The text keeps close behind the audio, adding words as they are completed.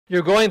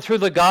You're going through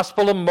the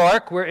Gospel of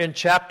Mark. We're in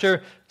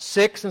chapter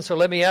 6, and so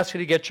let me ask you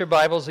to get your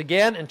Bibles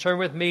again and turn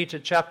with me to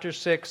chapter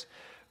 6,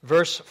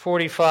 verse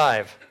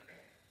 45.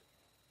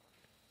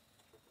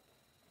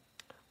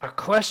 Our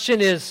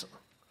question is,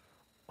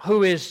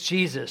 who is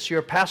Jesus?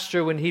 Your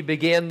pastor, when he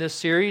began this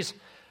series,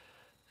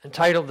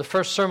 entitled the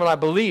first sermon, I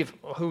believe,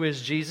 Who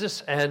is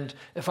Jesus? And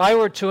if I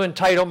were to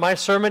entitle my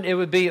sermon, it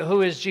would be,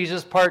 Who is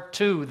Jesus? Part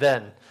 2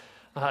 then.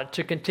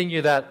 To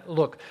continue that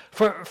look.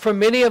 For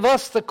many of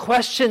us, the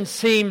question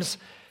seems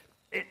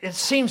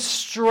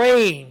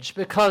strange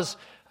because,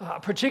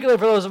 particularly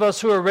for those of us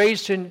who are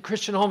raised in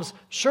Christian homes,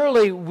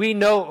 surely we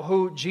know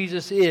who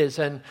Jesus is.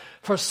 And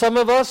for some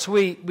of us,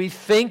 we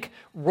think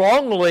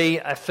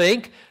wrongly, I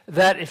think,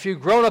 that if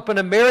you've grown up in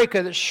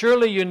America, that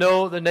surely you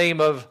know the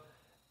name of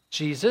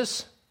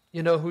Jesus.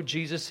 You know who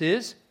Jesus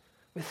is.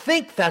 We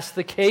think that's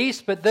the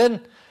case, but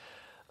then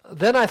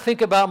I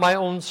think about my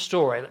own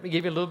story. Let me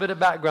give you a little bit of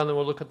background, then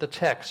we'll look at the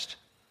text.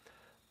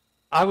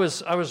 I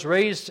was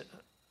raised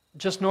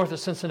just north of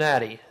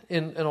Cincinnati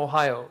in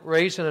Ohio,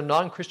 raised in a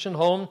non-Christian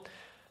home,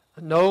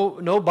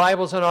 no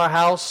Bibles in our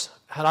house.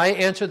 Had I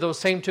answered those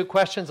same two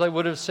questions, I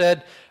would have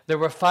said there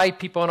were 5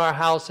 people in our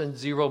house and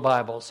 0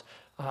 Bibles.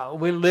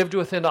 We lived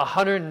within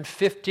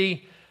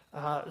 150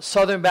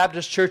 Southern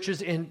Baptist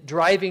churches in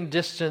driving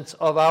distance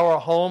of our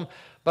home,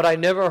 but I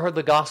never heard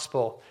the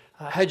gospel.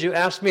 Had you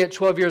asked me at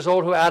 12 years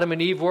old who Adam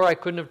and Eve were, I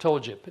couldn't have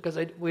told you because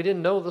we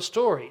didn't know the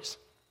stories.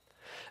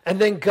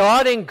 And then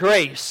God in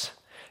grace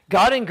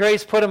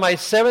put in my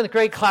 7th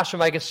grade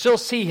classroom, I can still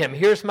see him.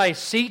 Here's my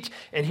seat,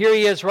 and here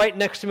he is right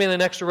next to me in the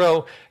next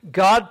row.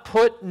 God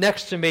put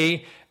next to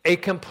me a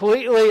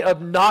completely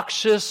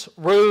obnoxious,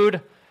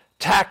 rude,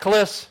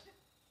 tactless,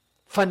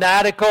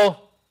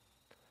 fanatical,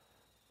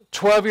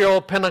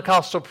 12-year-old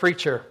Pentecostal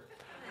preacher.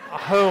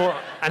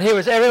 And he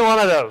was every one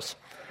of those.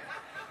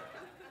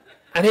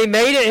 And he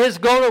made it his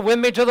goal to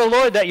win me to the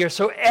Lord that year.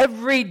 So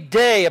every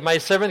day of my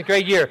 7th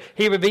grade year,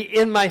 he would be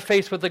in my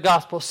face with the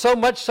gospel. So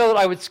much so that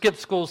I would skip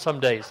school some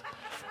days.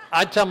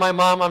 I'd tell my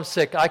mom, I'm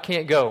sick, I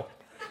can't go.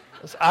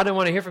 I didn't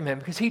want to hear from him.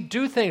 Because he'd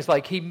do things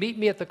like he'd meet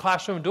me at the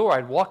classroom door.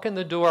 I'd walk in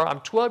the door. I'm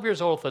 12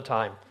 years old at the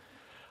time.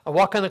 I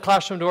walk in the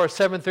classroom door at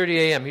 7:30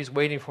 a.m. He's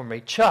waiting for me.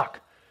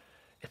 Chuck,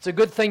 it's a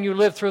good thing you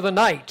lived through the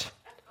night.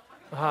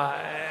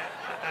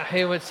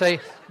 He would say,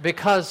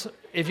 because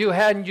if you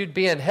hadn't, you'd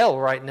be in hell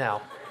right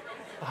now.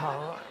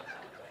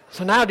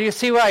 So now, do you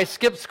see why I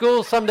skip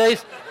school some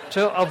days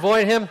to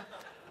avoid him?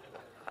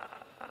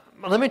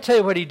 Let me tell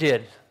you what he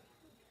did.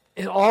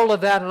 In all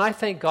of that, and I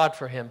thank God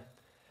for him,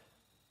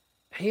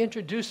 he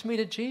introduced me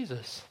to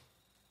Jesus.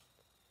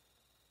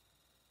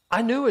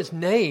 I knew his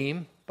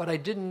name, but I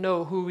didn't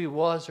know who he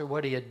was or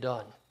what he had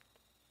done.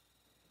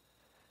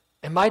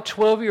 And my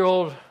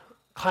 12-year-old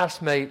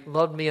classmate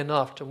loved me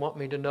enough to want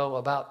me to know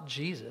about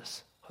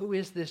Jesus. Who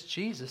is this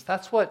Jesus?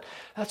 That's what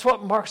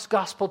Mark's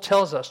gospel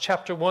tells us.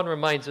 Chapter 1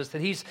 reminds us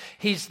that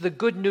he's the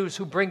good news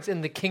who brings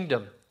in the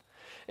kingdom.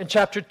 In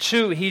chapter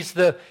 2, he's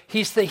the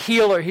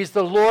healer. He's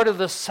the Lord of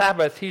the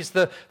Sabbath. He's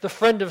the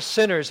friend of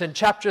sinners. In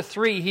chapter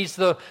 3, he's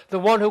the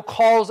one who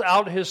calls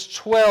out his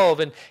 12,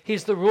 and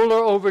he's the ruler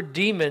over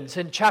demons.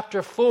 In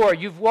chapter 4,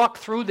 you've walked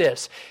through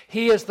this.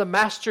 He is the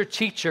master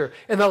teacher.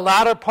 In the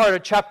latter part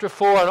of chapter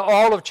 4 and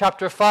all of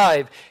chapter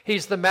 5,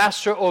 he's the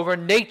master over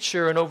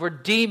nature and over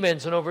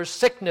demons and over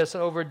sickness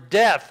and over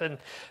death. And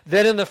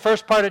then in the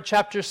first part of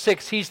chapter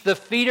 6, he's the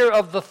feeder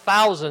of the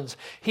thousands.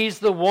 He's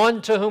the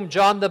one to whom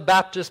John the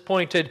Baptist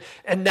pointed.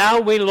 And now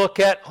we look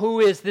at who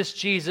is this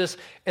Jesus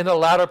in the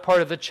latter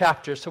part of the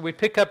chapter. So we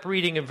pick up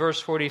reading in verse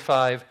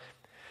 45.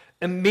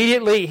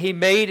 Immediately he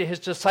made his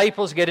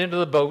disciples get into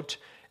the boat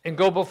and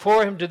go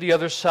before him to the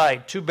other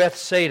side, to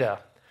Bethsaida,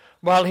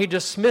 while he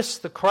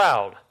dismissed the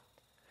crowd.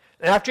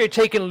 And after he had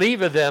taken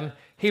leave of them,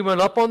 he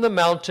went up on the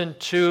mountain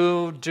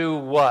to do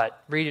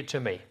what? Read it to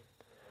me.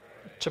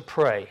 To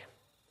pray.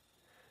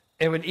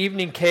 And when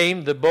evening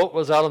came, the boat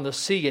was out on the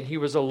sea, and he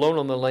was alone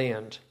on the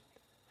land.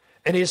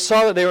 And he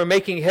saw that they were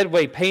making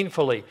headway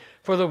painfully,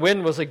 for the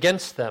wind was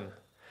against them.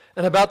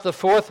 And about the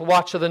 4th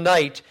watch of the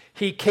night,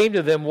 he came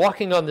to them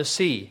walking on the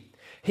sea.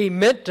 He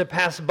meant to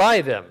pass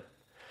by them.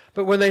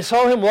 But when they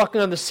saw him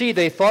walking on the sea,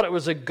 they thought it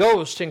was a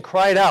ghost and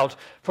cried out,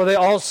 for they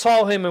all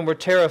saw him and were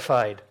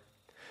terrified.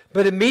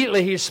 But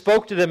immediately he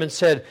spoke to them and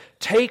said,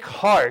 "Take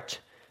heart,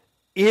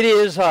 it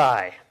is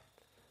I.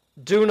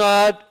 Do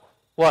not,"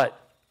 what?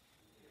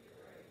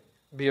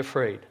 "Be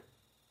afraid."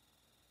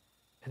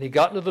 And he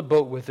got into the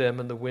boat with them,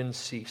 and the wind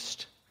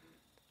ceased.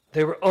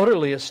 They were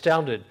utterly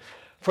astounded,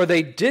 for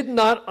they did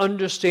not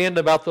understand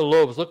about the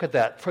loaves. Look at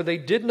that. For they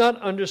did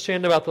not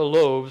understand about the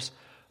loaves,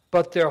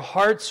 but their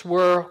hearts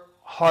were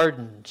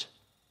hardened.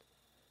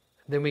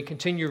 And then we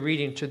continue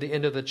reading to the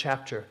end of the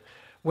chapter.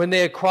 When they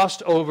had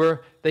crossed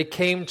over, they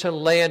came to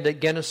land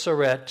at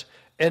Gennesaret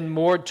and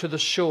moored to the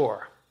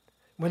shore.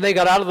 When they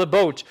got out of the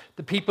boat,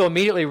 the people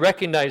immediately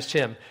recognized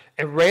him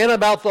and ran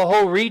about the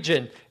whole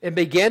region and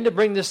began to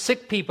bring the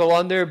sick people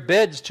on their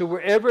beds to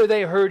wherever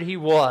they heard he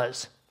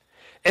was.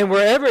 And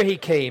wherever he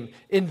came,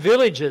 in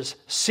villages,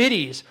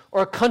 cities,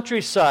 or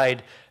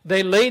countryside,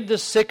 They laid the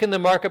sick in the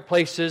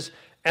marketplaces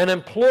and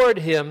implored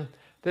him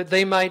that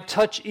they might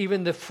touch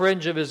even the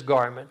fringe of his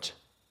garment.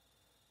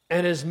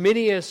 And as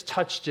many as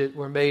touched it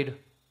were made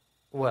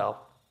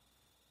well.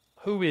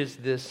 Who is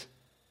this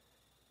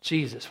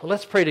Jesus? Well,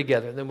 let's pray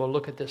together, and then we'll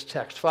look at this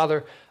text.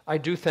 Father, I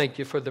do thank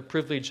you for the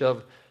privilege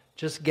of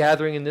just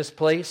gathering in this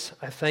place.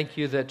 I thank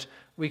you that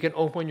we can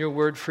open your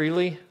word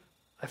freely.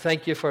 I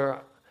thank you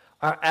for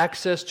our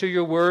access to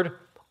your word,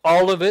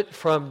 all of it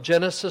from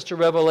Genesis to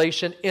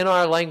Revelation, in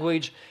our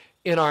language,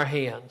 in our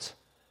hands.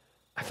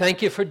 I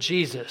thank you for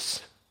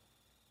Jesus.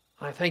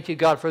 I thank you,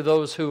 God, for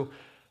those who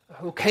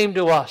came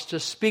to us to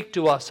speak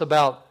to us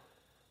about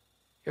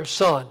your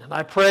Son. And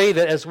I pray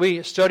that as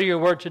we study your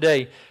word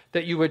today,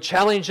 that you would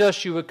challenge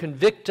us, you would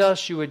convict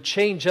us, you would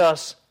change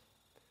us,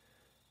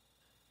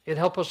 and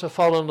help us to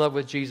fall in love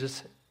with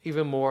Jesus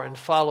even more and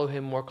follow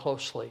him more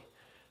closely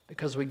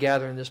because we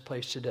gather in this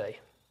place today.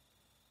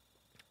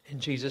 In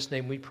Jesus'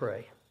 name we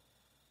pray.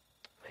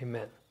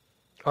 Amen.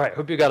 All right,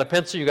 hope you got a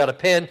pencil, you got a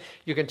pen.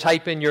 You can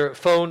type in your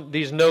phone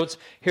these notes.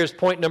 Here's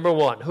point number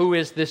one. Who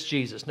is this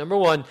Jesus? Number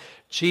one,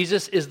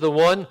 Jesus is the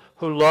one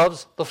who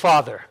loves the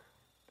Father.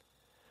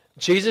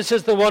 Jesus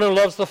is the one who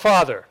loves the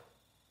Father.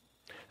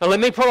 Now let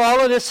me put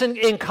all of this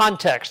in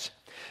context.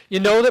 You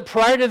know that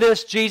prior to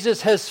this,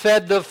 Jesus has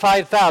fed the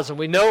 5,000.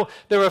 We know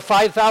there were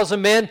 5,000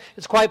 men.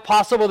 It's quite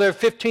possible there are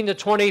 15 to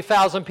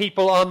 20,000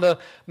 people on the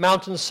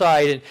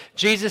mountainside. And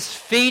Jesus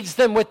feeds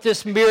them with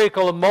this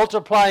miracle of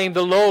multiplying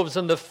the loaves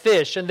and the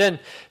fish. And then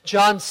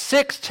John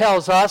 6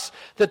 tells us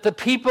that the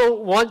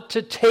people want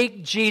to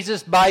take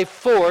Jesus by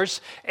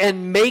force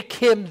and make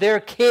him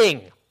their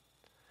king.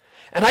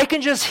 And I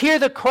can just hear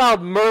the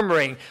crowd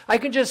murmuring. I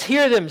can just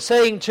hear them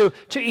saying to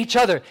each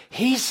other,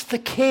 he's the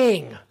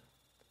king.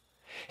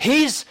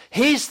 He's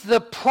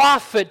the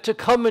prophet to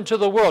come into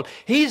the world.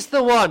 He's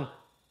the one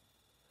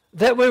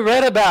that we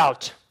read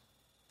about.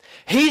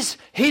 He's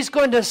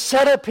going to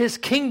set up his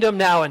kingdom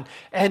now,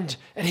 and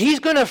he's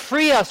going to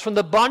free us from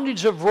the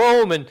bondage of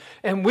Rome,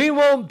 and we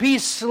won't be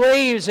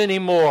slaves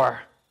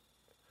anymore.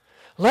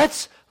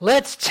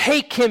 Let's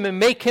take him and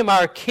make him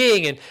our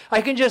king. And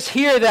I can just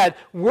hear that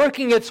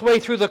working its way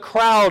through the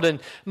crowd.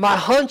 And my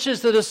hunch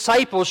is the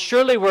disciples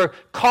surely were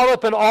caught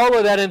up in all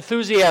of that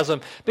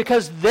enthusiasm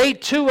because they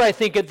too, I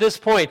think at this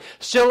point,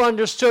 still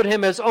understood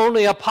him as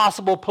only a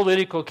possible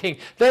political king.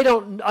 They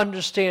don't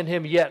understand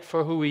him yet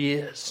for who he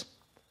is.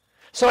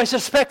 So I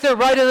suspect they're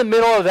right in the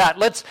middle of that.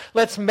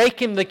 Let's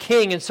make him the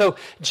king. And so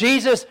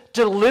Jesus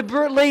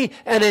deliberately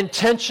and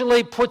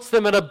intentionally puts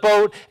them in a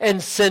boat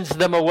and sends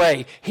them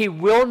away. He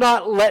will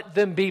not let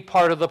them be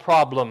part of the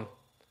problem.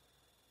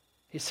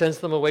 He sends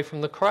them away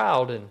from the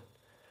crowd, and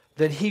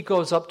then he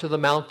goes up to the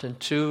mountain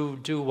to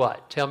do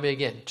what? Tell me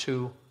again.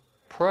 To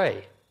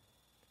pray.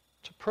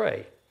 To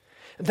pray.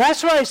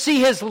 That's where I see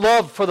his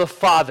love for the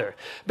Father.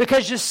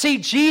 Because you see,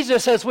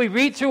 Jesus, as we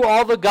read through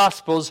all the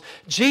Gospels,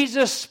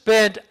 Jesus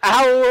spent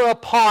hour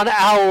upon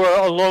hour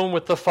alone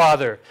with the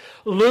Father.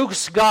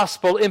 Luke's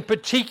Gospel in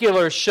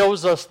particular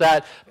shows us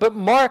that, but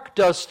Mark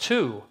does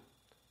too.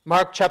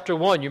 Mark chapter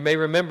 1, you may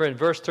remember in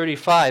verse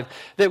 35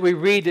 that we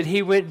read that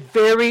he went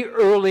very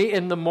early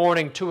in the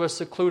morning to a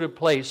secluded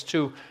place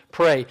to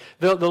pray.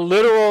 The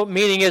literal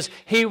meaning is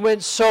he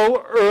went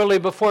so early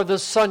before the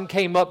sun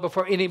came up,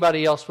 before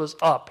anybody else was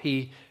up.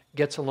 He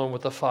gets alone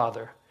with the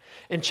Father.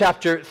 In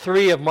chapter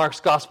 3 of Mark's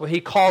Gospel,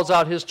 he calls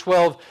out his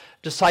 12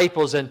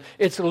 disciples, and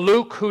it's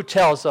Luke who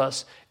tells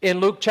us in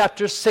Luke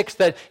chapter 6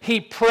 that he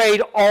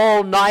prayed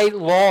all night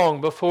long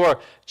before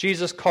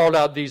Jesus called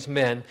out these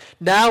men.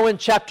 Now in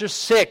chapter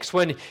 6,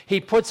 when he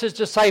puts his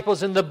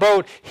disciples in the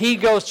boat, he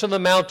goes to the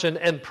mountain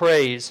and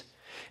prays.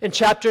 In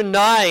chapter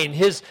 9,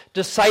 his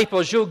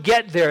disciples, you'll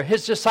get there,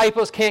 his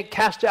disciples can't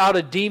cast out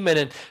a demon,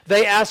 and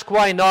they ask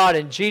why not,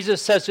 and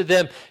Jesus says to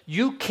them,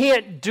 you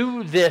can't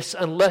do this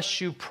unless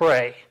you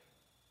pray.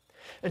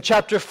 In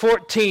chapter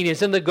 14,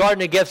 he's in the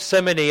Garden of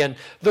Gethsemane, and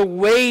the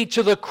way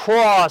to the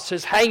cross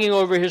is hanging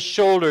over his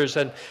shoulders,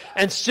 and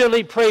still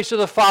he prays to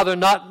the Father,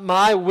 not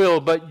my will,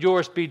 but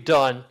yours be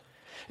done.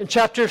 In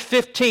chapter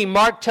 15,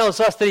 Mark tells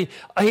us that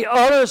he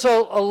utters a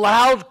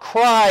loud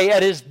cry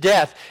at his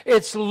death.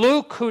 It's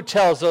Luke who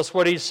tells us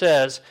what he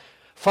says.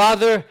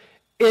 Father,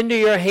 into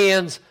your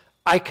hands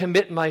I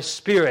commit my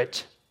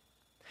spirit.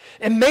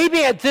 And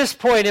maybe at this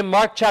point in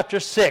Mark chapter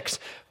 6,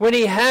 when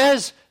he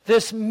has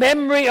this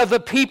memory of the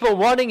people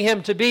wanting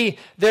him to be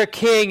their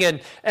king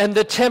and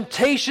the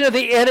temptation of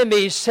the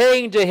enemy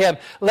saying to him,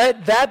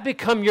 let that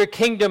become your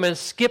kingdom and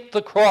skip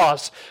the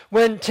cross.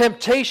 When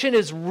temptation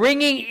is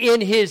ringing in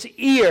his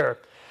ear,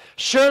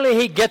 surely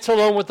he gets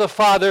alone with the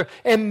Father,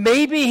 and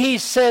maybe he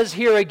says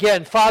here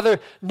again, Father,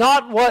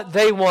 not what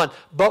they want,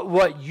 but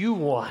what you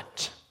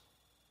want.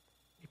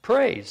 He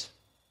prays.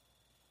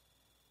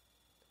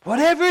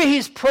 Whatever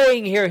he's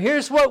praying here,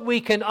 here's what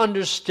we can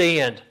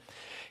understand.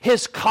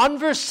 His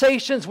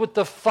conversations with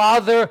the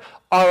Father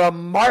are a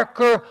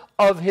marker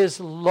of his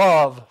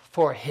love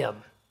for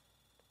him.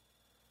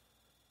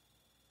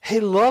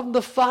 He loved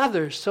the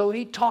Father, so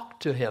he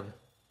talked to him.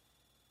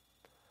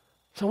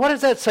 So what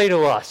does that say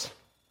to us?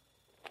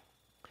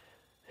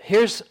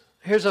 Here's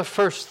a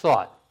first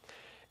thought.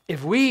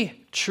 If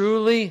we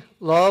truly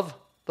love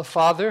the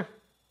Father,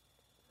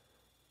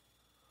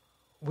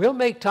 we'll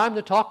make time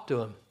to talk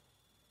to Him.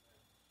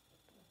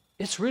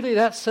 It's really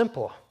that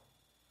simple.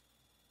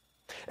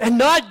 And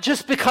not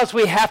just because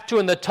we have to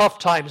in the tough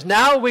times.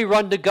 Now we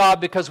run to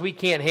God because we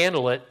can't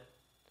handle it.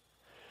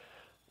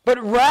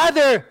 But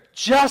rather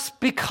just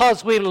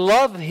because we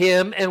love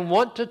Him and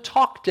want to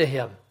talk to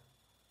Him.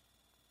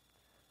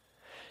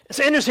 It's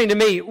interesting to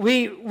me.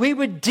 We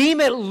would deem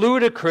it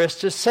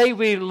ludicrous to say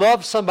we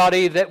love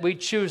somebody that we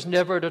choose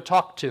never to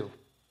talk to.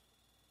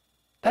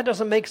 That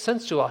doesn't make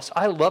sense to us.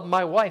 I love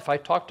my wife. I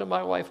talk to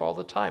my wife all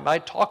the time. I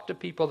talk to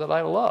people that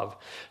I love.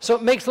 So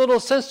it makes little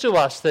sense to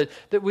us that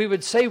we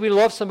would say we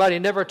love somebody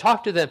and never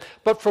talk to them.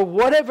 But for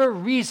whatever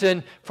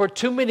reason, for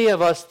too many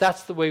of us,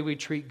 that's the way we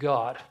treat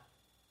God.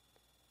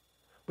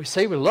 We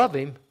say we love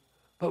Him,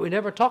 but we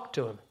never talk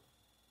to Him.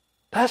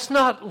 That's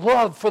not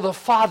love for the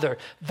Father.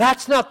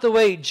 That's not the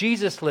way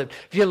Jesus lived.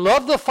 If you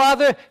love the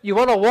Father, you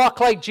want to walk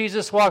like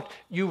Jesus walked,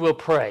 you will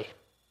pray.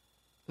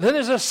 Then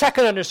there's a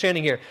second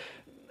understanding here.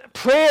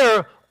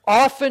 Prayer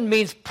often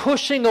means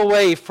pushing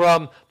away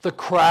from the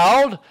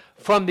crowd,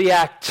 from the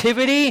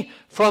activity,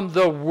 from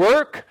the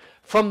work,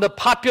 from the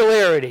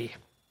popularity.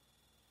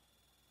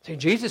 See,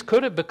 Jesus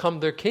could have become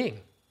their king.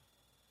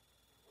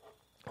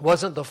 It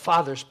wasn't the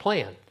Father's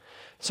plan.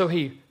 So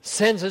He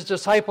sends His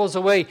disciples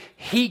away.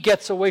 He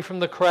gets away from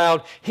the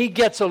crowd. He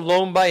gets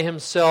alone by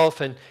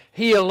Himself, and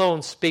He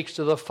alone speaks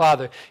to the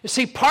Father. You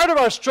see, part of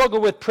our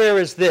struggle with prayer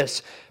is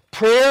this.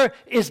 Prayer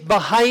is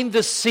behind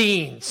the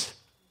scenes.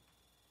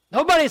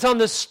 Nobody's on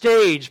the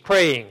stage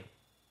praying.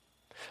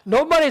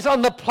 Nobody's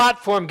on the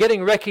platform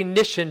getting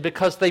recognition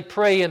because they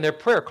pray in their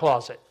prayer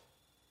closet.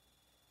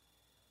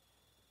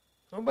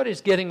 Nobody's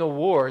getting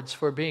awards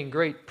for being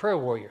great prayer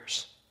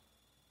warriors.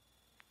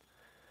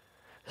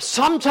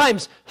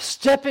 Sometimes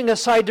stepping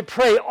aside to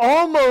pray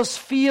almost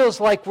feels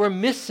like we're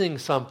missing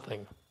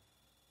something.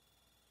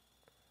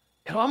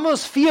 It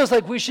almost feels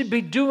like we should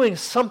be doing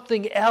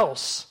something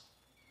else.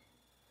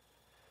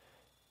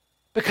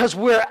 Because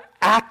we're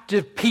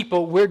active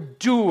people, we're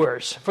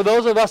doers. For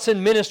those of us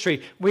in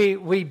ministry,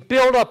 we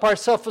build up our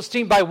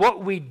self-esteem by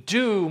what we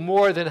do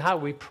more than how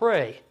we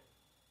pray.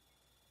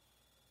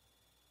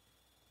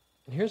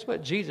 And here's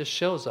what Jesus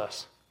shows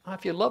us.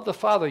 If you love the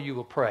Father, you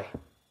will pray.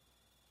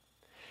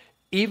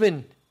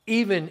 Even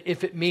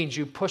if it means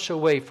you push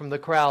away from the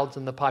crowds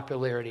and the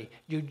popularity,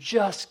 you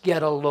just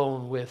get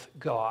alone with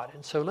God.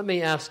 And so let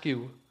me ask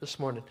you this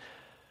morning,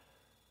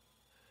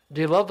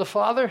 do you love the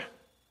Father?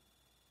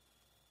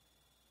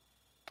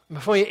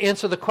 Before you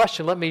answer the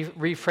question, let me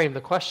reframe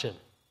the question.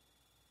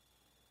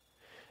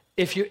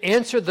 If you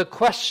answered the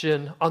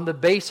question on the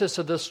basis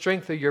of the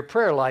strength of your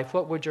prayer life,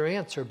 what would your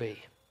answer be?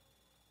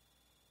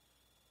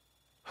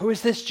 Who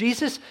is this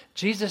Jesus?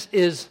 Jesus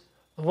is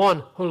the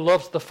one who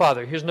loves the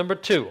Father. Here's number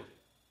 2.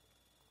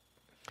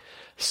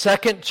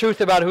 Second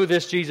truth about who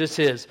this Jesus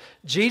is.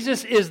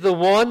 Jesus is the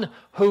one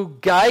who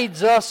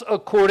guides us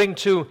according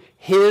to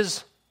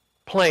His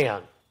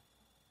plan.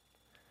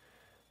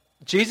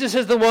 Jesus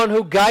is the one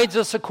who guides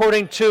us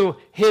according to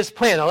His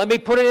plan. Now let me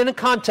put it in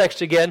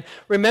context again.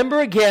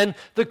 Remember again,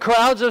 the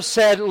crowds have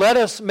said, let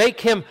us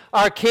make Him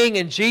our king.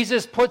 And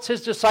Jesus puts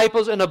His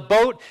disciples in a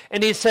boat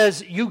and He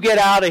says, you get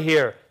out of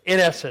here, in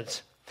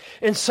essence.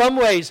 In some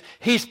ways,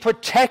 He's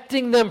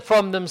protecting them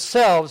from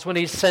themselves when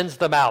He sends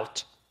them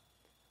out.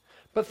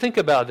 But think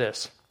about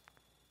this.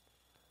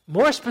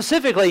 More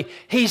specifically,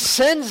 He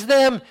sends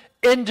them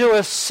into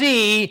a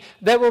sea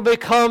that will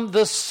become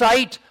the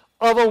site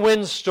of a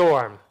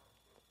windstorm.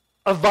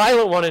 A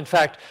violent one, in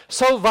fact.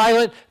 So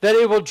violent that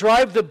it will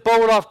drive the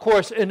boat off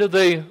course into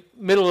the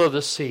middle of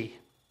the sea.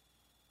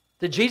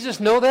 Did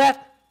Jesus know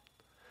that?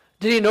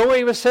 Did He know where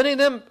He was sending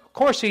them? Of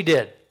course He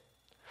did.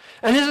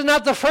 And this is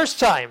not the first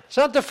time. It's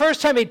not the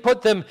first time He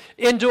put them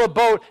into a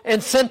boat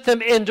and sent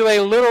them into a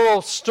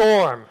literal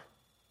storm.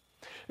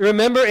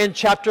 Remember in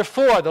chapter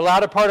 4, the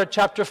latter part of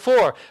chapter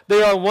 4,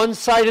 they are on one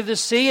side of the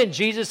sea and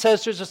Jesus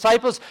says to His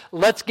disciples,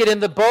 let's get in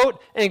the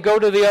boat and go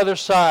to the other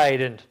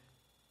side. And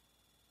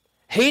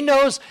He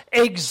knows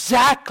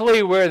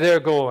exactly where they're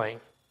going.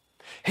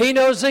 He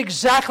knows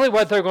exactly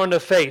what they're going to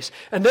face.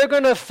 And they're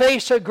going to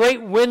face a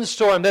great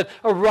windstorm that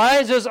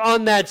arises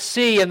on that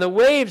sea, and the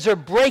waves are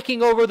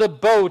breaking over the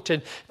boat,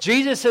 and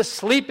Jesus is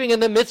sleeping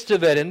in the midst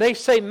of it. And they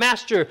say,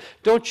 Master,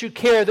 don't you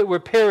care that we're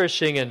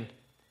perishing? And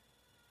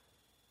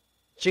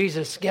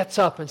Jesus gets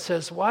up and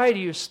says, why do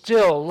you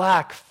still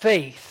lack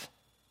faith?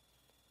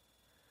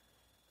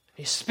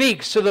 He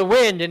speaks to the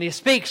wind and He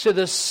speaks to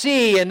the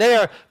sea, and they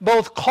are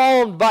both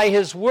calmed by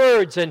His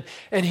words. And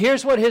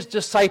here's what His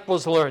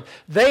disciples learn.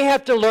 They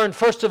have to learn,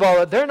 first of all,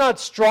 that they're not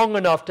strong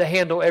enough to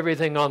handle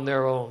everything on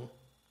their own.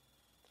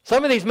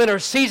 Some of these men are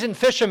seasoned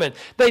fishermen.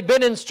 They've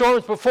been in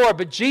storms before,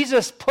 but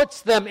Jesus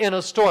puts them in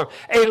a storm,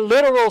 a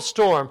literal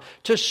storm,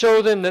 to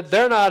show them that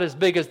they're not as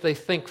big as they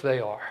think they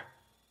are.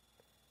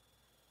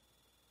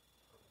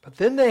 But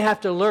then they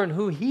have to learn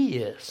who He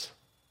is.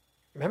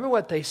 Remember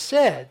what they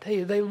said.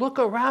 They look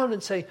around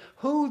and say,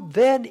 who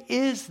then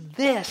is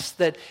this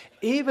that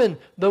even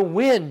the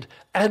wind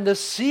and the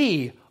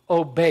sea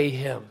obey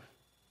him?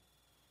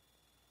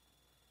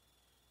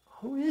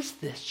 Who is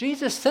this?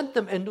 Jesus sent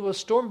them into a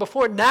storm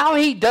before. Now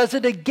he does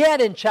it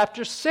again in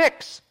chapter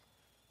 6.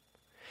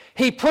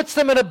 He puts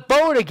them in a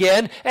boat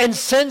again and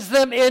sends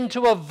them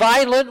into a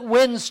violent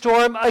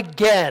windstorm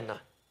again.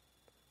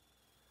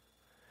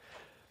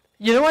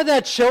 You know what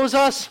that shows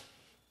us?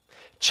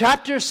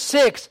 Chapter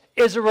 6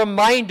 is a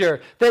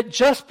reminder that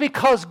just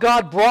because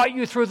God brought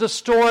you through the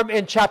storm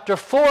in chapter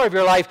 4 of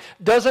your life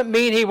doesn't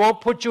mean he won't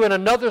put you in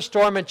another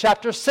storm in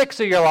chapter 6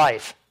 of your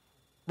life.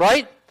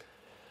 Right?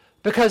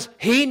 Because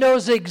he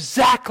knows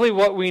exactly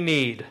what we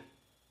need.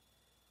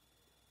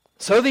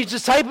 So these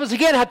disciples,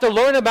 again, have to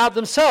learn about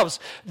themselves.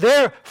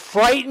 They're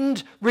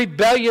frightened,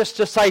 rebellious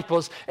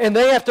disciples, and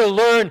they have to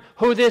learn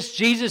who this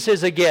Jesus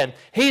is again.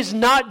 He's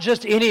not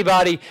just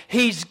anybody.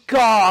 He's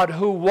God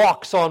who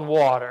walks on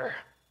water.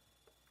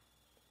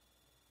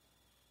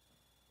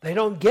 They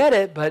don't get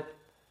it, but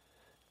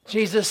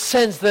Jesus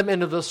sends them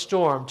into the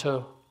storm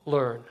to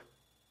learn.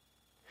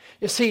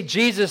 You see,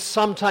 Jesus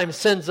sometimes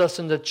sends us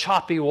into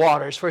choppy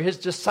waters. For his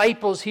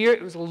disciples here,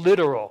 it was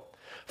literal.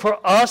 For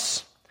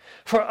us,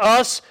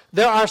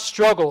 there are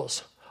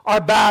struggles,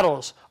 our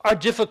battles, our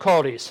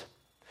difficulties.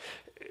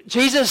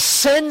 Jesus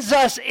sends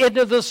us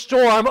into the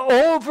storm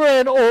over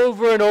and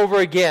over and over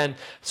again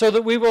so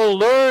that we will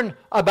learn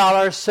about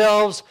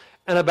ourselves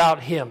and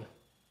about him.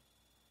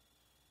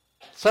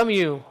 Some of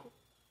you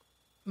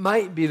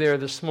might be there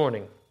this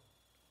morning.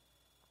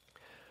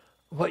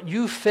 What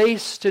you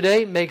face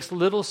today makes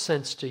little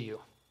sense to you.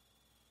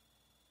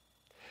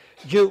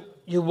 You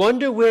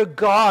wonder where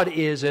God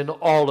is in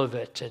all of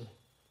it, and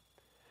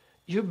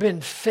you've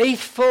been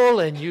faithful,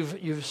 and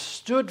you've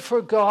stood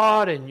for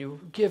God, and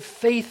you give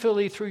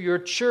faithfully through your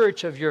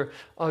church of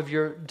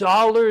your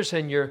dollars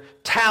and your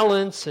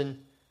talents,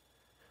 and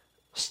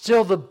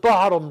still the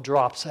bottom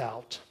drops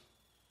out.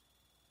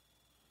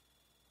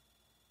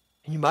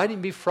 And you might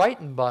even be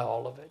frightened by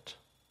all of it.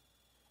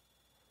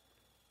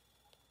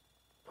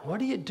 What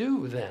do you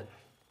do then?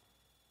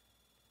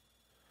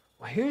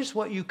 Well, here's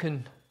what you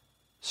can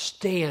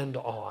stand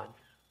on.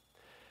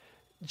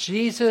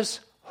 Jesus,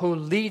 who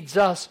leads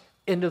us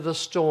into the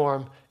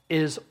storm,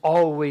 is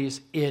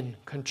always in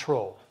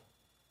control.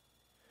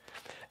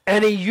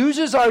 And he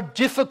uses our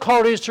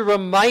difficulties to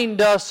remind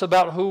us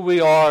about who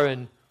we are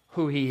and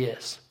who he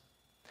is.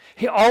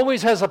 He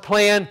always has a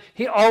plan.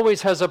 He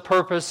always has a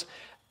purpose.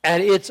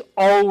 And it's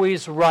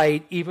always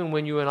right, even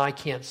when you and I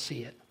can't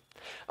see it.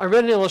 I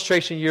read an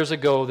illustration years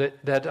ago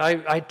that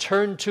I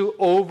turn to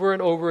over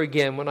and over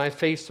again when I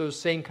face those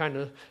same kind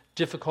of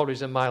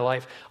difficulties in my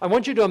life. I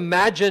want you to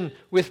imagine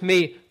with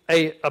me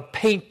a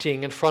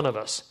painting in front of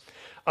us.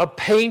 A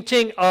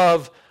painting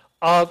of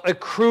a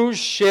cruise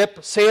ship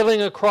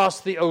sailing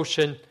across the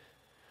ocean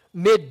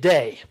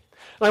midday.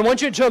 And I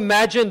want you to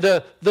imagine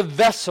the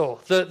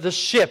vessel, the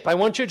ship. I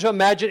want you to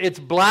imagine its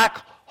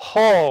black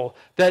hull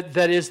that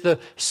is the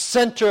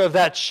center of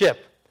that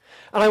ship.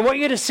 And I want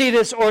you to see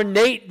this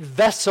ornate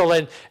vessel,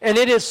 and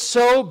it is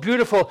so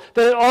beautiful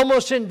that it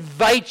almost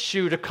invites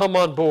you to come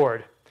on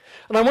board.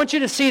 And I want you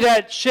to see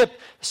that ship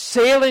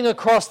sailing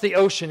across the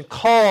ocean,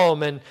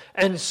 calm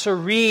and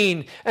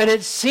serene, and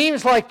it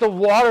seems like the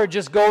water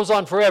just goes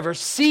on forever.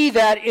 See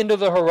that into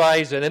the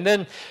horizon, and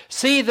then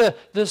see the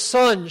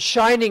sun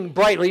shining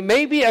brightly,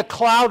 maybe a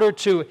cloud or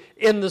two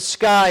in the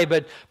sky,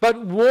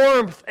 but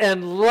warmth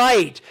and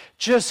light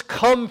just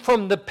come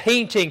from the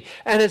painting,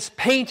 and it's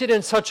painted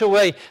in such a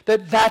way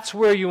that that's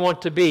where you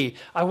want to be.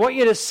 I want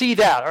you to see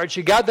that. All right,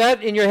 you got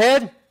that in your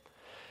head?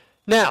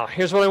 Now,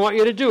 here's what I want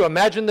you to do.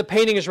 Imagine the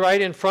painting is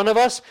right in front of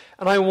us,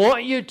 and I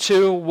want you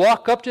to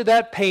walk up to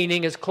that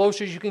painting as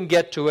close as you can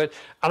get to it,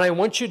 and I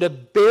want you to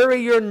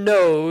bury your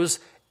nose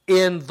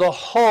in the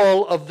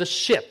hull of the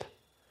ship,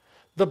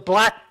 the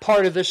black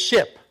part of the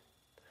ship.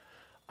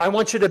 I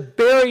want you to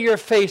bury your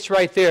face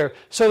right there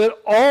so that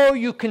all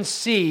you can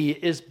see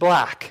is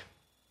black.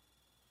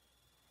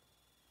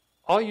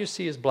 All you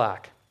see is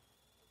black.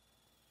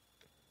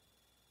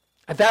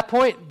 At that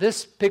point,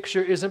 this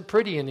picture isn't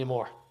pretty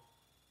anymore.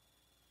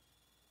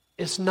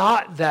 It's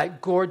not that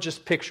gorgeous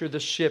picture of the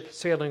ship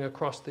sailing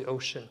across the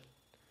ocean.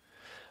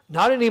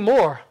 Not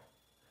anymore.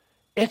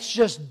 It's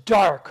just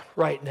dark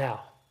right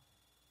now.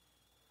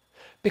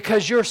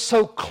 Because you're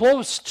so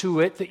close to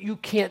it that you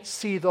can't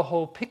see the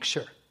whole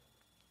picture.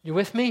 You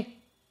with me?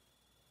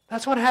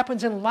 That's what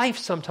happens in life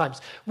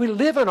sometimes. We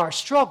live in our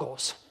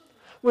struggles.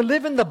 We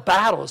live in the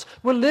battles.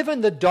 We live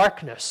in the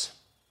darkness.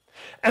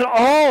 And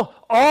all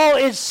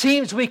it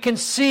seems we can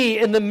see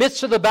in the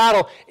midst of the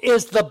battle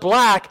is the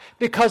black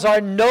because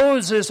our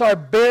noses are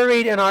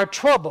buried in our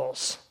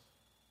troubles.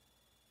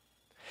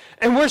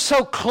 And we're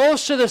so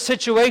close to the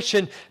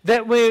situation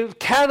that we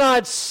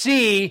cannot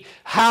see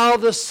how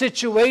the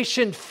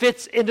situation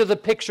fits into the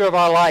picture of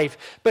our life.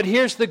 But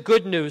here's the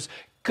good news.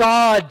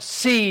 God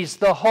sees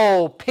the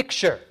whole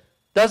picture,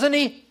 doesn't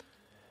he?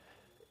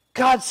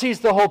 God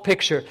sees the whole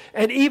picture.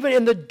 And even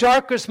in the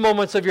darkest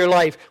moments of your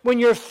life, when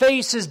your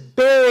face is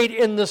buried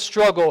in the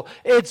struggle,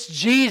 it's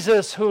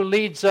Jesus who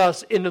leads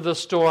us into the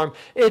storm.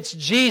 It's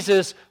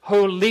Jesus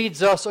who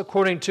leads us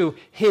according to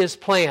his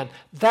plan.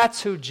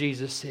 That's who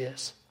Jesus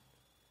is.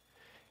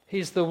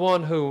 He's the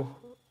one who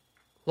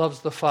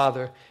loves the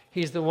Father.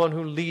 He's the one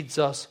who leads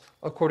us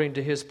according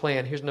to his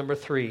plan. Here's number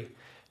 3.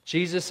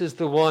 Jesus is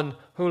the one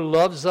who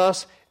loves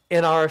us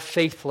in our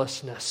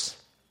faithlessness.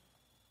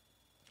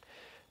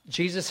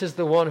 Jesus is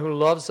the one who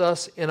loves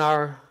us in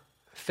our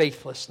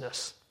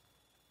faithlessness.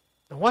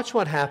 And watch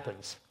what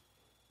happens.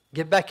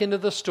 Get back into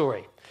the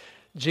story.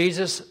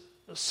 Jesus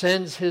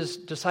sends his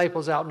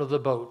disciples out into the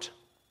boat.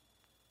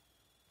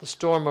 The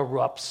storm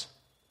erupts.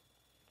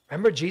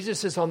 Remember,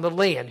 Jesus is on the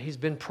land. He's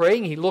been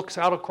praying. He looks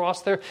out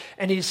across there,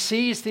 and he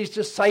sees these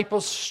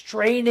disciples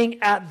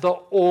straining at the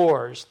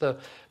oars, the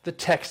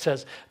text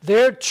says.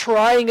 They're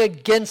trying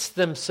against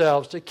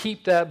themselves to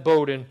keep that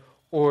boat in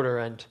order.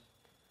 And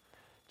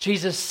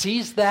Jesus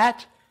sees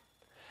that,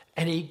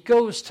 and he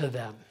goes to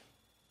them.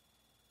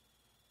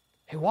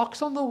 He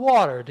walks on the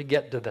water to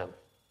get to them.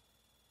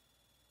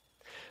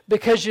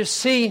 Because you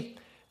see,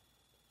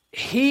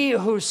 he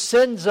who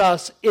sends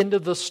us into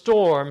the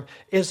storm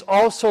is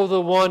also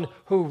the one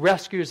who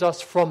rescues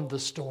us from the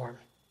storm.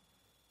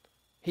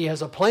 He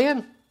has a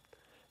plan,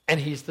 and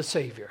he's the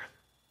Savior.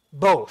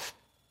 Both.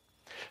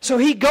 So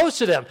he goes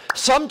to them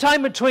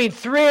sometime between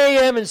 3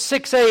 a.m. and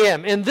 6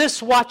 a.m. in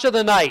this watch of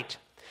the night.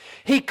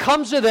 He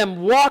comes to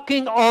them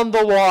walking on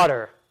the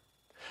water.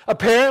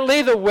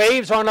 Apparently the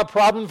waves aren't a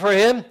problem for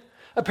him.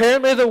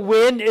 Apparently the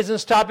wind isn't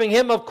stopping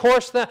him. Of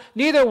course,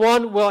 neither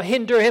one will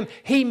hinder him.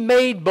 He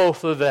made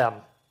both of them.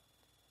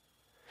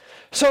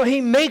 So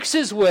he makes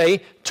his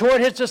way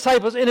toward his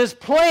disciples, and his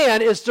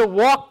plan is to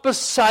walk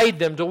beside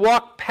them, to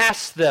walk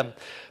past them.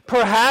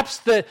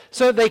 Perhaps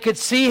so they could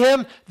see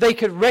him, they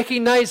could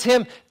recognize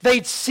him,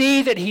 they'd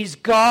see that he's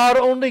God,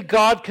 only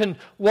God can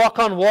walk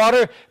on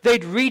water.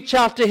 They'd reach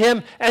out to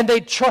him, and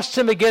they'd trust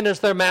him again as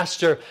their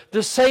master.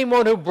 The same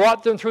one who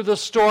brought them through the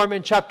storm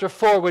in chapter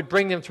 4 would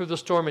bring them through the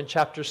storm in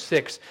chapter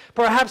 6.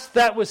 Perhaps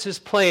that was his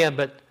plan,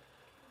 but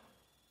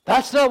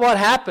that's not what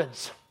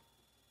happens.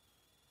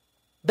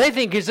 They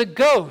think he's a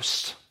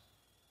ghost.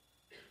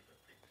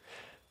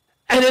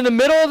 And in the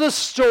middle of the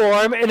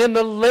storm and in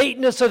the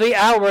lateness of the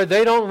hour,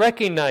 they don't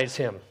recognize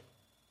him.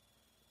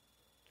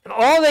 And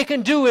all they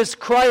can do is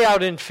cry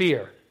out in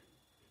fear.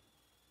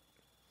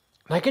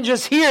 And I can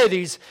just hear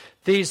these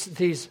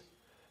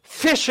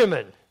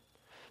fishermen,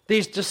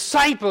 these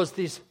disciples,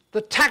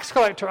 the tax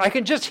collector. I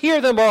can just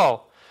hear them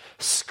all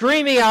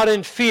screaming out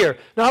in fear.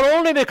 Not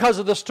only because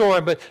of the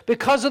storm, but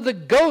because of the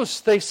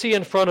ghosts they see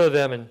in front of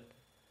them. And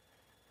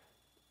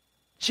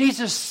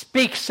Jesus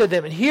speaks to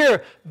them, and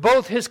hear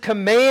both his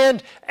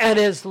command and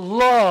his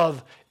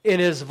love in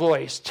his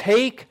voice.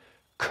 Take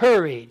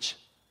courage.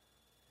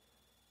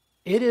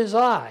 It is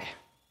I.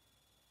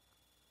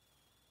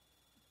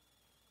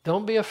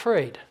 Don't be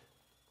afraid.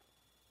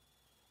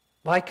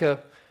 Like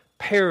a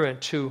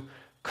parent who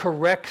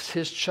corrects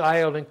his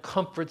child and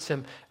comforts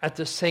him at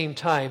the same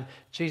time,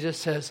 Jesus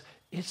says,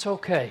 it's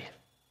okay.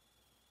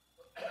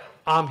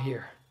 I'm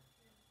here.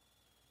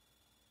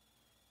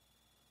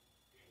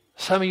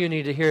 Some of you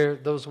need to hear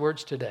those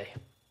words today.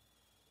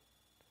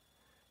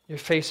 You're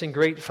facing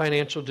great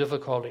financial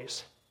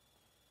difficulties.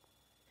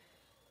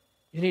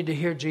 You need to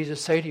hear Jesus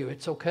say to you,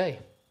 it's okay.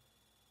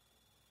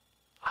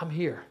 I'm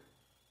here.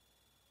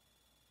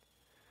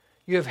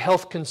 You have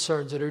health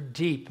concerns that are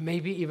deep,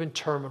 maybe even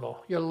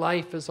terminal. Your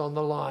life is on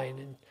the line,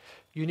 and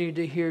you need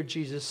to hear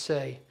Jesus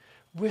say,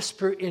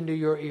 whisper into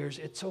your ears,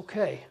 it's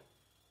okay.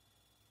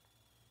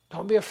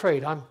 Don't be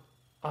afraid,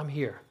 I'm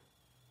here.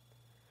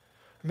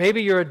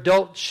 Maybe your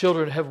adult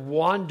children have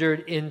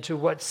wandered into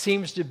what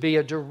seems to be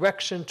a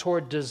direction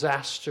toward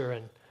disaster,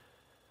 and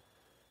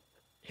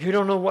you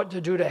don't know what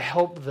to do to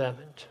help them,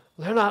 and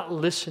they're not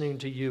listening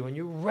to you, and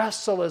you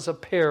wrestle as a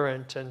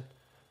parent, and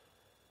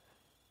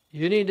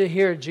you need to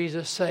hear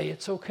Jesus say,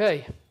 it's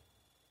okay.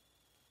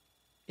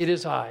 It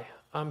is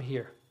I'm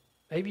here.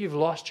 Maybe you've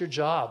lost your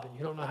job, and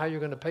you don't know how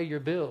you're going to pay your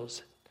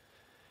bills.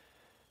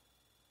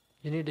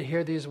 You need to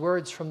hear these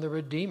words from the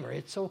Redeemer.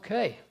 It's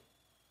okay.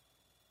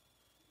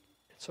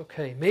 It's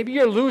okay. Maybe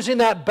you're losing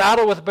that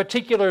battle with a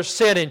particular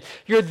sin and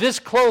you're this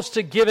close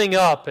to giving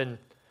up, and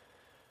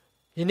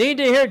you need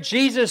to hear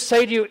Jesus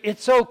say to you,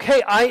 it's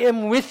okay, I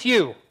am with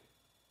you.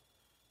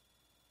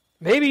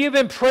 Maybe you've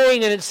been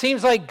praying and it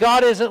seems like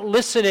God isn't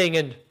listening,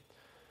 and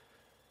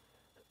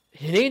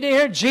you need to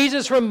hear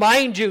Jesus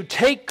remind you,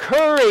 take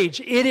courage,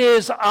 it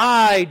is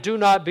I, do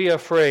not be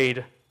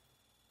afraid.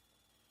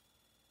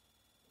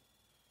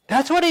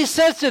 That's what he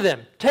says to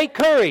them, take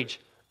courage,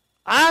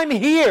 I'm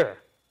here.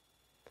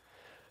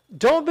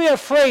 Don't be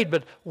afraid,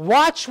 but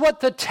watch what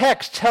the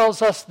text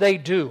tells us they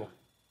do.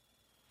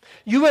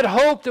 You would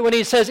hope that when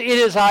he says, it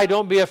is I,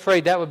 don't be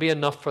afraid, that would be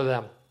enough for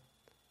them.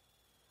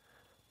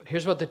 But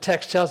here's what the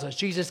text tells us.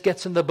 Jesus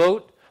gets in the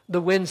boat,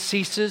 the wind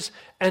ceases,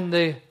 and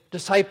the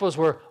disciples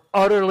were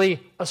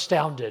utterly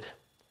astounded.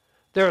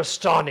 They're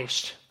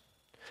astonished.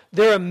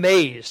 they're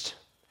amazed.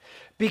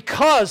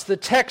 Because the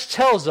text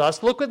tells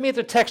us, look with me at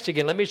the text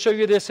again. Let me show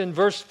you this in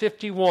verse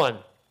 51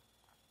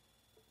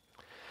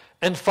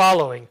 and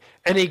following.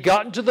 And he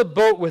got into the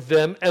boat with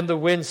them, and the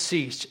wind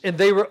ceased. And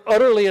they were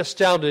utterly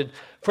astounded,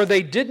 for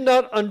they did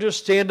not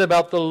understand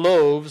about the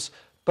loaves,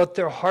 but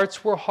their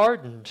hearts were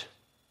hardened.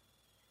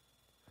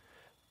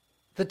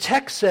 The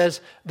text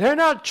says they're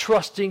not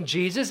trusting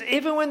Jesus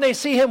even when they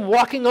see him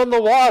walking on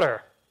the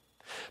water,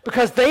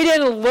 because they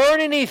didn't learn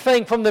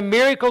anything from the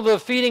miracle of the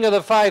feeding of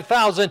the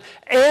 5,000,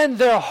 and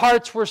their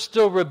hearts were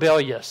still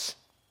rebellious.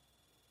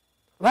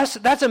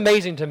 That's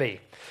amazing to me.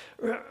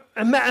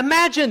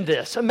 Imagine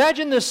this.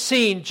 Imagine the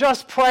scene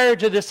just prior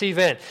to this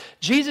event.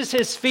 Jesus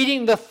is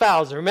feeding the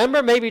 1,000.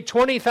 Remember, maybe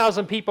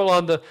 20,000 people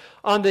on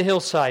the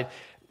hillside.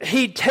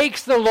 He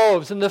takes the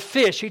loaves and the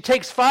fish. He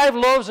takes 5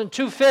 loaves and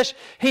 2 fish.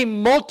 He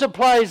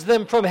multiplies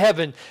them from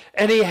heaven,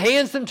 and he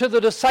hands them to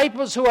the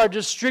disciples who are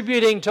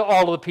distributing to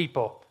all the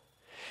people.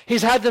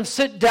 He's had them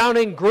sit down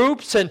in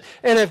groups, and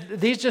if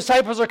these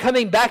disciples are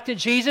coming back to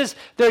Jesus,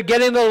 they're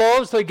getting the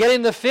loaves, they're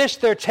getting the fish,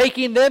 they're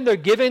taking them, they're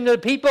giving to the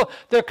people,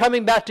 they're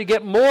coming back to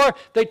get more,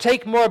 they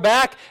take more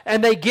back,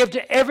 and they give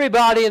to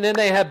everybody, and then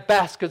they have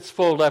baskets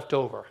full left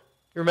over.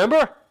 You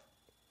remember?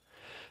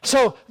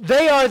 So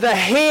they are the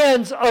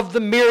hands of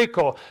the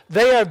miracle.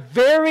 They are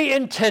very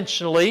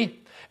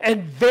intentionally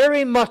and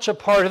very much a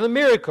part of the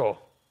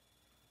miracle.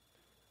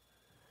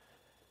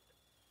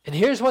 And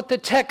here's what the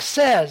text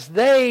says.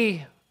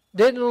 They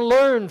didn't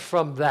learn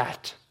from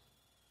that.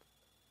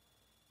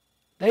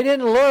 They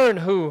didn't learn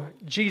who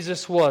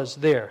Jesus was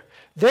there.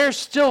 They're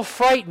still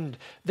frightened.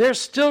 They're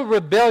still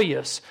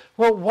rebellious.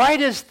 Well, why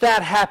does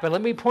that happen?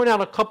 Let me point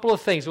out a couple of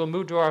things. We'll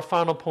move to our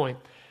final point.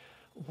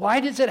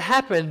 Why does it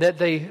happen that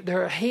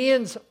they're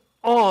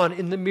hands-on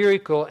in the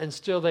miracle and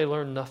still they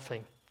learn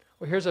nothing?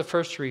 Well, here's the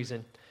first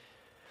reason.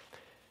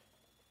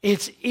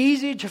 It's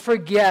easy to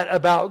forget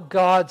about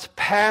God's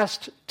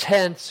past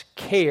tense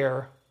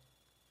care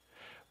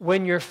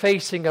when you're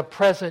facing a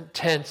present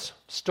tense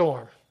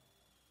storm.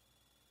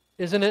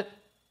 Isn't it?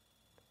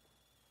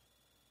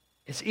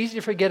 It's easy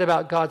to forget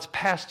about God's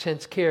past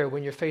tense care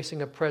when you're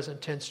facing a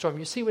present tense storm.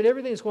 You see, when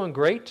everything's going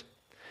great,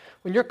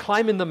 when you're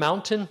climbing the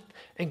mountain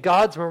and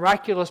God's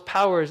miraculous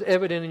power is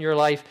evident in your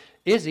life,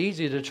 it's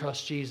easy to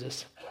trust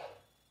Jesus.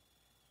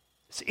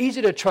 It's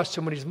easy to trust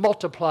him when he's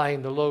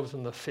multiplying the loaves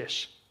and the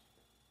fish.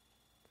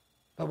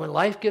 But when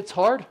life gets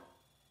hard,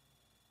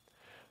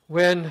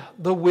 when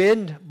the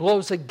wind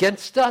blows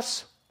against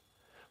us,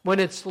 when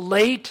it's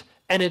late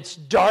and it's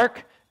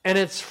dark and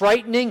it's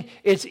frightening,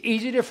 it's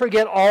easy to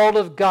forget all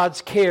of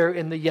God's care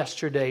in the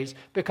yesterdays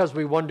because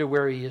we wonder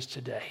where he is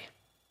today.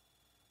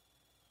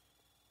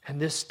 And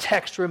this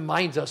text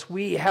reminds us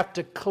we have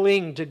to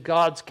cling to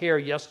God's care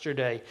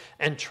yesterday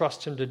and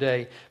trust him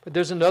today. But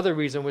there's another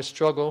reason we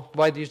struggle,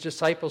 why these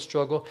disciples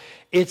struggle.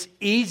 It's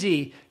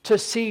easy to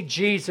see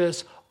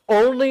Jesus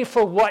only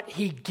for what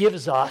he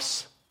gives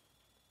us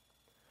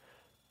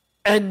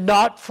and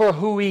not for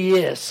who he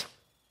is.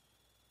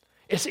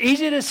 It's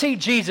easy to see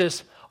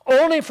Jesus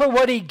only for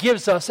what he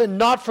gives us and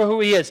not for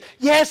who he is.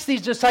 Yes,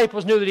 these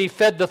disciples knew that he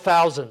fed the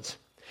thousands.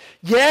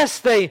 Yes,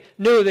 they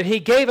knew that he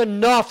gave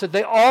enough that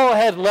they all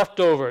had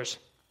leftovers.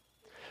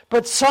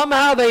 But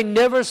somehow they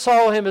never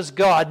saw him as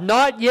God.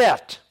 Not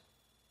yet.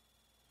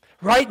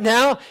 Right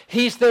now,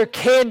 he's their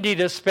candy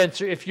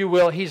dispenser, if you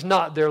will. He's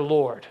not their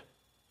Lord.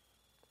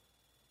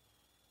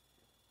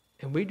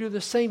 And we do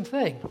the same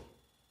thing.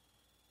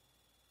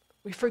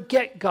 We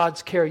forget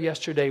God's care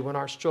yesterday when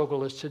our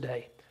struggle is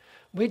today.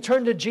 We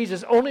turn to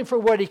Jesus only for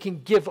what he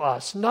can give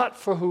us, not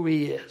for who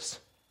he is.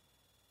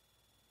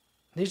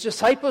 These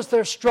disciples,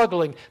 they're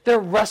struggling, they're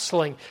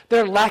wrestling,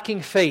 they're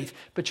lacking faith.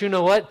 But you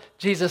know what?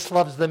 Jesus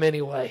loves them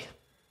anyway.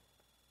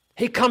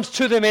 He comes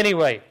to them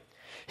anyway.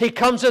 He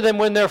comes to them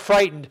when they're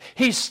frightened.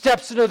 He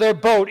steps into their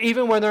boat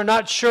even when they're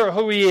not sure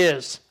who he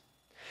is.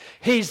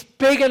 He's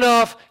big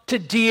enough to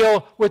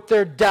deal with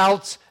their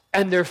doubts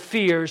and their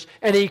fears,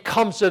 and he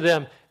comes to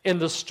them in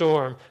the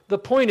storm. The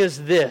point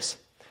is this.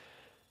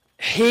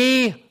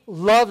 He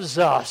loves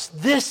us.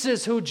 This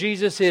is who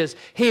Jesus is.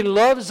 He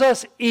loves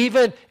us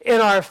even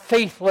in our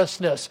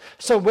faithlessness.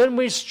 So when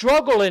we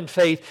struggle in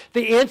faith,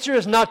 the answer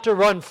is not to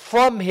run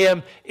from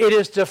him, it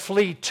is to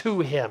flee to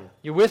him.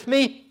 You with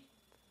me?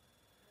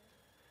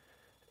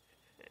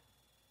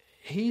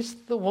 He's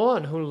the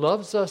one who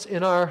loves us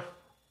in our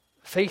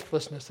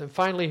faithlessness. And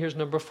finally, here's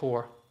number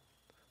 4.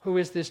 Who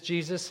is this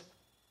Jesus?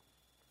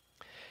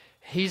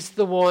 He's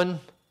the one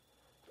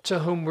to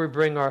whom we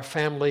bring our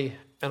family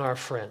and our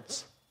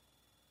friends.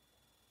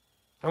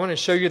 I want to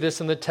show you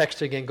this in the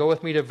text again. Go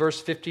with me to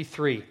verse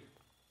 53.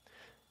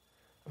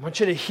 I want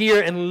you to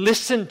hear and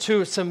listen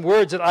to some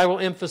words that I will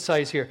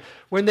emphasize here.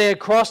 When they had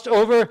crossed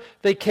over,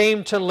 they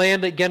came to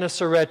land at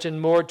Gennesaret and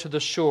moored to the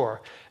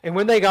shore. And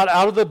when they got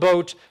out of the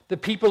boat, the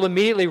people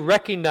immediately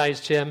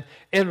recognized him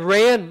and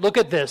ran, look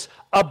at this,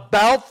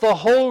 about the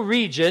whole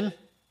region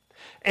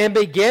and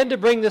began to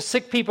bring the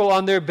sick people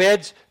on their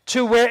beds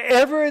to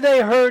wherever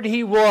they heard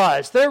he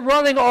was. They're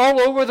running all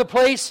over the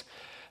place.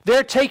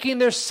 They're taking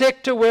their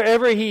sick to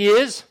wherever he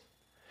is.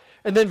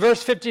 And then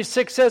verse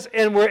 56 says,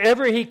 and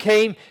wherever he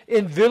came,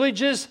 in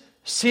villages,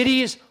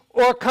 cities,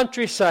 or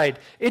countryside.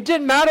 It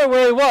didn't matter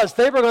where he was.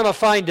 They were going to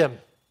find him.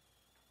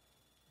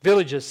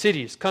 Villages,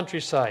 cities,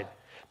 countryside.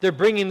 They're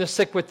bringing the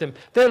sick with them.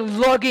 They're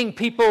lugging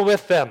people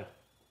with them.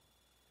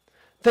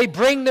 They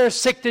bring their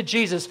sick to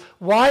Jesus.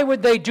 Why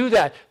would they do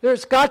that?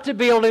 There's got to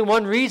be only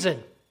one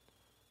reason.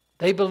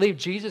 They believe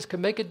Jesus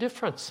can make a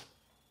difference.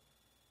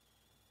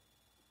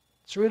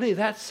 It's really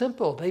that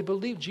simple. They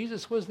believe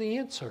Jesus was the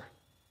answer.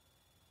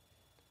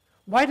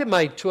 Why did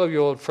my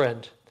 12-year-old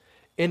friend,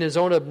 in his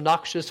own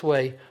obnoxious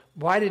way,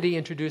 why did he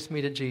introduce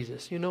me to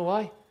Jesus? You know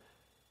why?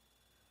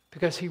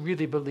 Because he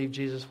really believed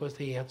Jesus was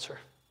the answer.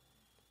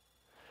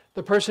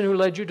 The person who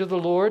led you to the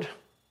Lord,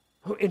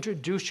 who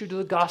introduced you to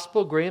the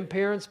gospel,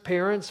 grandparents,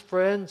 parents,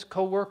 friends,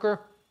 co-worker,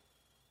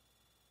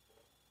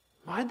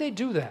 why'd they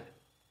do that?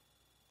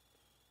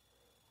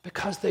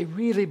 Because they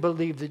really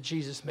believe that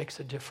Jesus makes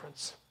a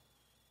difference.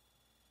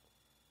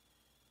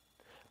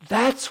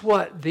 That's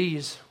what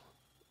these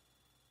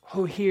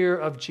who hear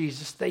of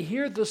Jesus, they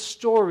hear the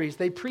stories,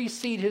 they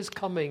precede his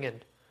coming,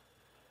 and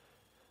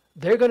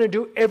they're going to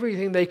do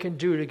everything they can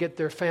do to get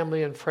their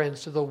family and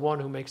friends to the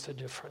one who makes a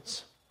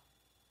difference.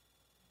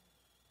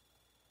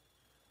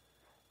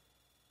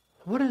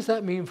 What does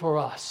that mean for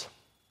us?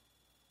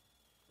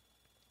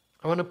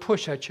 I want to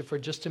push at you for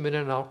just a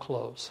minute and I'll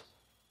close.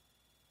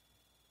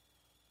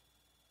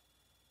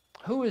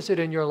 Who is it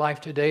in your life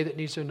today that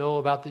needs to know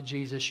about the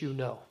Jesus you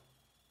know?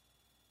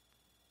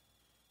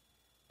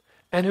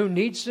 And who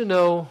needs to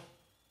know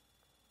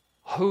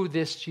who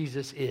this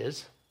Jesus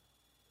is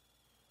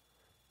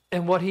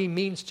and what he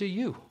means to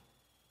you?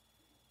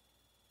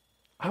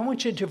 I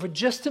want you to, for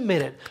just a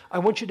minute, I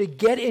want you to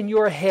get in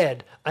your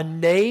head a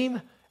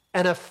name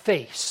and a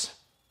face.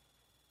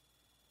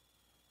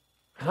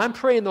 And I'm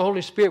praying the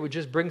Holy Spirit would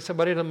just bring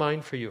somebody to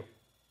mind for you.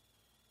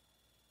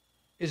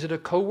 Is it a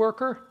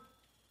coworker?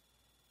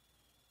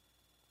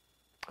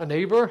 A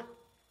neighbor?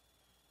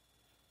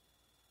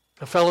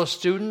 A fellow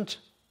student?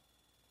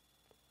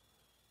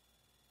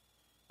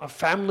 A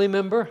family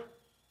member?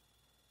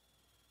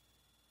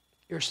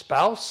 Your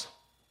spouse?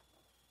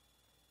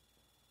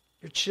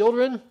 Your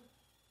children?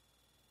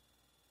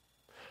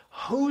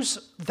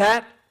 Who's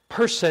that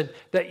person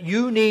that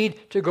you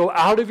need to go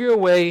out of your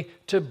way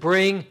to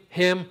bring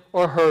him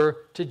or her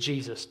to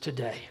Jesus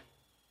today?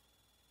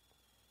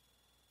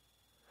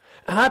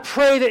 And I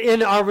pray that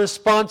in our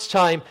response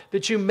time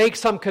that you make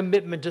some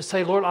commitment to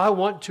say, Lord, I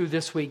want to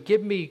this week.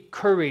 Give me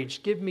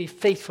courage. Give me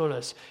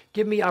faithfulness.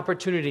 Give me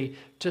opportunity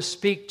to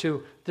speak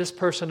to this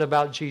person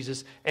about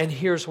Jesus. And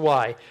here's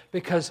why.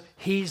 Because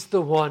he's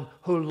the one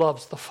who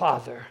loves the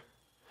Father.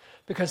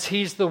 Because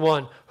he's the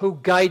one who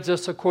guides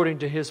us according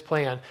to his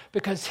plan.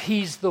 Because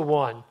he's the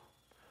one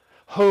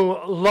who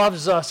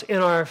loves us in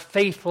our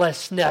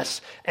faithlessness.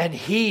 And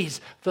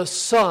he's the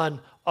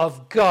Son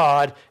of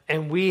God,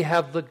 and we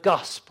have the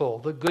gospel,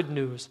 the good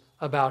news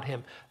about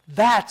him.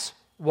 That's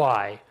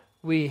why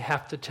we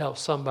have to tell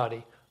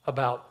somebody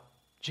about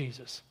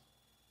Jesus,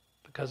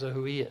 because of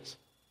who he is.